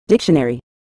Dictionary.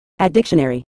 At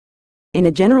dictionary. In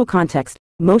a general context,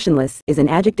 motionless is an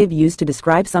adjective used to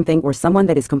describe something or someone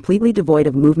that is completely devoid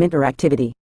of movement or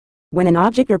activity. When an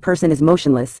object or person is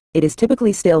motionless, it is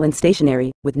typically still and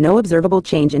stationary, with no observable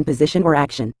change in position or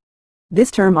action.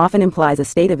 This term often implies a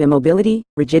state of immobility,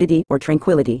 rigidity, or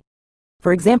tranquility.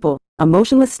 For example, a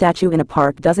motionless statue in a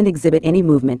park doesn't exhibit any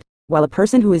movement, while a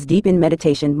person who is deep in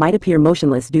meditation might appear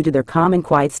motionless due to their calm and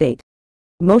quiet state.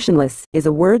 Motionless is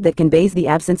a word that conveys the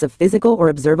absence of physical or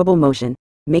observable motion,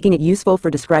 making it useful for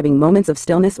describing moments of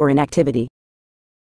stillness or inactivity.